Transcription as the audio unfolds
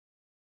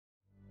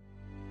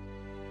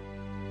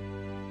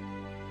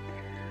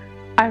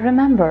I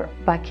remember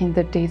back in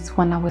the days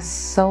when I was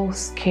so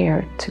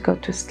scared to go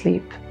to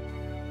sleep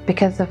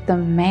because of the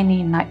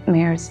many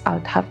nightmares I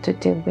would have to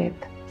deal with.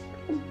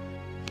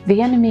 The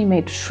enemy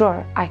made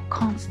sure I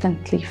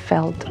constantly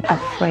felt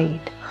afraid,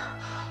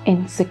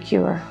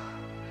 insecure,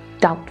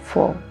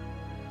 doubtful,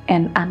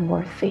 and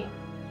unworthy.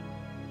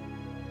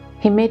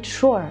 He made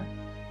sure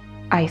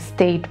I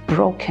stayed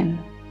broken,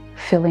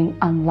 feeling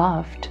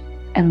unloved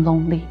and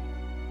lonely.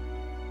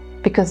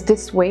 Because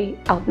this way,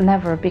 I'll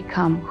never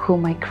become who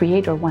my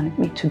Creator wanted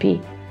me to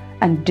be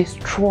and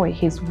destroy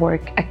His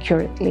work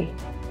accurately.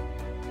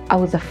 I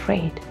was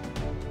afraid.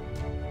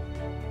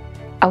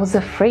 I was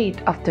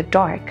afraid of the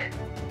dark,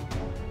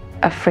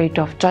 afraid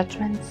of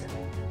judgments,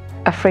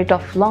 afraid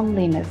of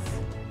loneliness,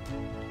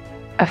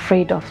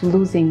 afraid of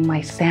losing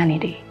my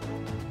sanity.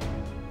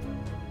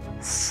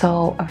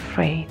 So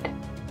afraid.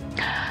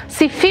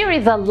 See, fear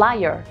is a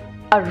liar,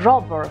 a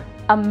robber,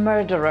 a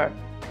murderer.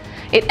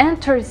 It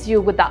enters you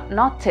without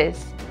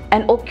notice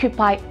and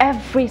occupies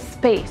every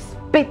space,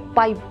 bit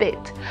by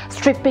bit,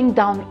 stripping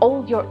down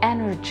all your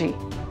energy,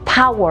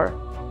 power,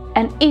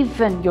 and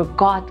even your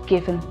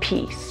God-given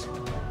peace.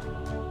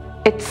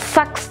 It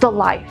sucks the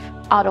life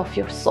out of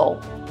your soul.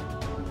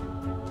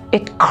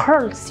 It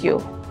curls you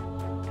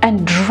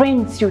and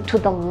drains you to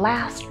the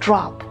last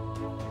drop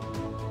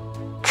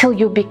till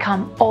you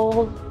become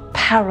all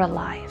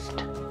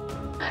paralyzed.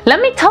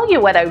 Let me tell you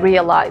what I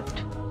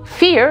realized.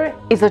 Fear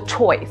is a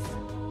choice,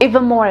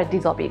 even more a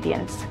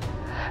disobedience.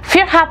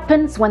 Fear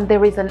happens when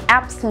there is an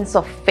absence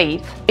of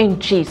faith in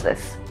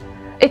Jesus.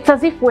 It's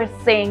as if we're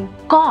saying,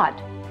 God,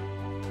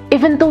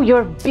 even though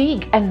you're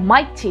big and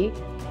mighty,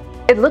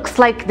 it looks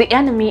like the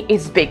enemy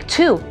is big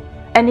too,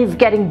 and is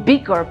getting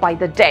bigger by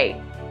the day.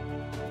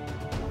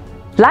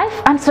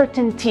 Life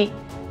uncertainty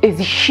is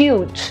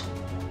huge.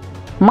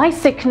 My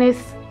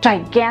sickness,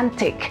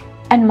 gigantic,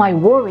 and my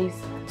worries,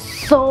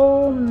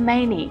 so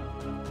many.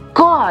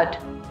 God,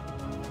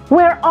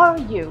 where are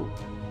you?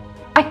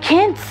 I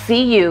can't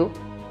see you.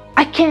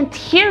 I can't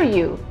hear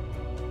you.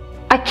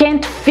 I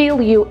can't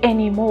feel you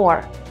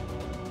anymore.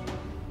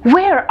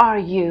 Where are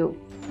you?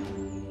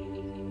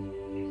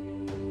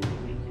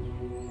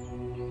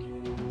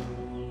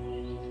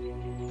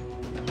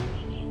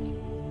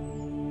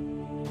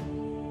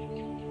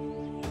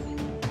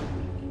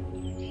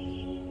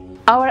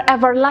 Our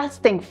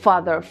everlasting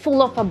Father,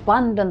 full of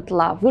abundant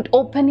love, would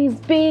open His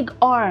big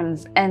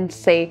arms and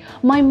say,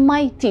 "My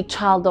mighty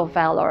child of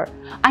valor,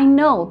 I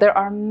know there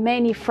are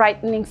many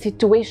frightening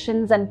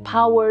situations and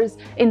powers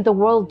in the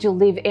world you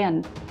live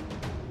in.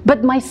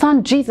 But my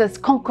son Jesus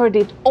conquered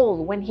it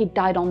all when He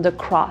died on the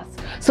cross,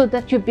 so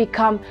that you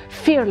become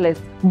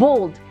fearless,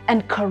 bold,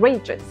 and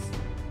courageous.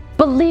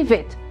 Believe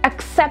it,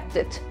 accept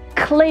it,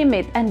 claim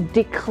it, and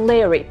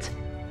declare it.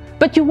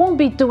 But you won't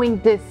be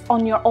doing this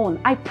on your own,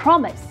 I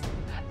promise.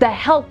 The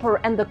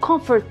Helper and the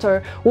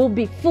Comforter will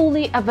be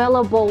fully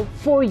available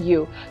for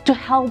you to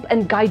help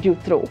and guide you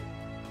through.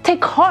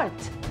 Take heart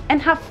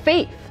and have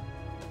faith.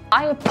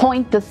 I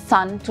appoint the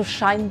sun to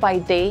shine by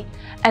day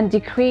and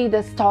decree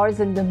the stars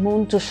and the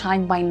moon to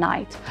shine by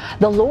night.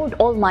 The Lord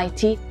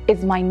Almighty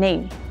is my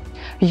name.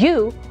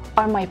 You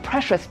are my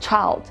precious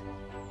child."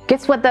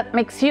 Guess what that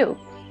makes you?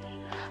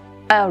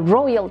 A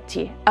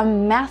royalty, a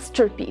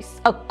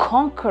masterpiece, a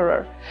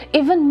conqueror,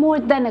 even more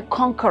than a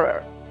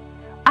conqueror.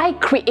 I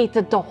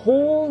created the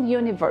whole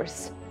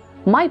universe.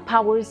 My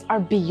powers are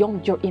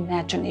beyond your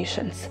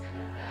imaginations.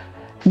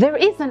 There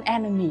is an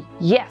enemy,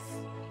 yes,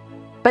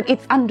 but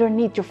it's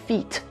underneath your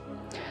feet.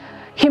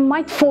 He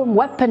might form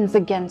weapons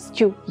against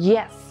you,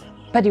 yes,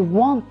 but it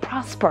won't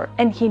prosper,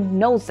 and he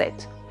knows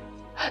it.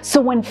 So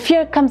when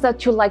fear comes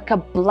at you like a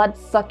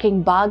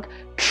blood-sucking bug,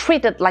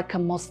 treat it like a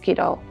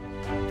mosquito.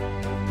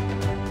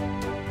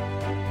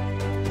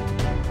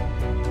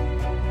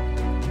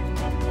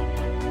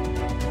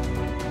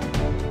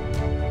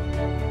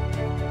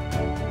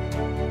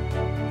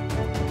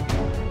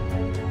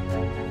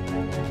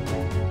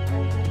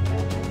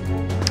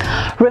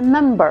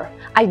 Remember,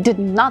 I did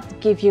not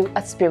give you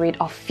a spirit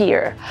of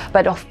fear,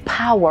 but of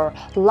power,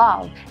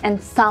 love, and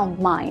sound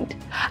mind.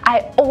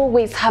 I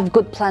always have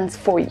good plans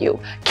for you,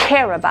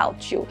 care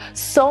about you,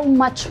 so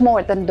much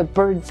more than the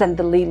birds and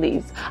the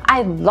lilies.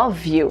 I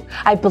love you,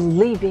 I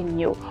believe in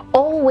you,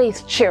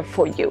 always cheer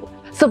for you.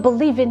 So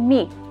believe in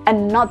me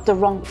and not the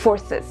wrong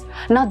forces,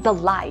 not the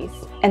lies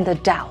and the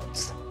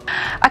doubts.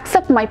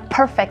 Accept my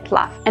perfect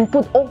love and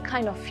put all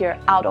kind of fear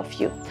out of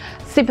you.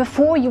 See,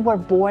 before you were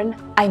born,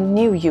 I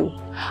knew you.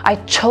 I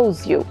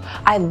chose you.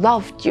 I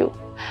loved you.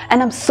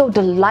 And I'm so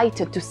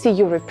delighted to see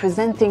you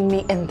representing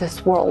me in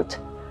this world.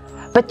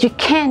 But you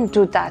can't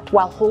do that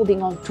while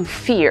holding on to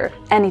fear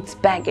and its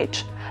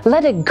baggage.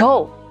 Let it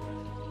go.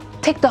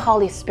 Take the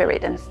Holy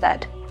Spirit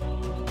instead.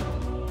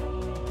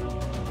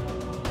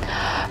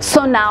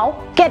 So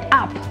now, get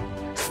up,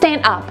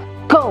 stand up,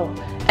 go,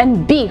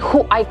 and be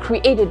who I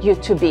created you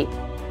to be.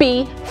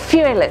 Be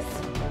fearless.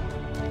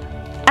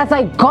 As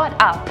I got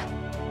up,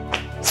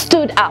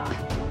 stood up,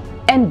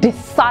 and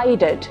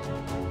decided,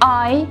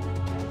 I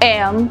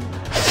am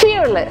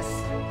fearless.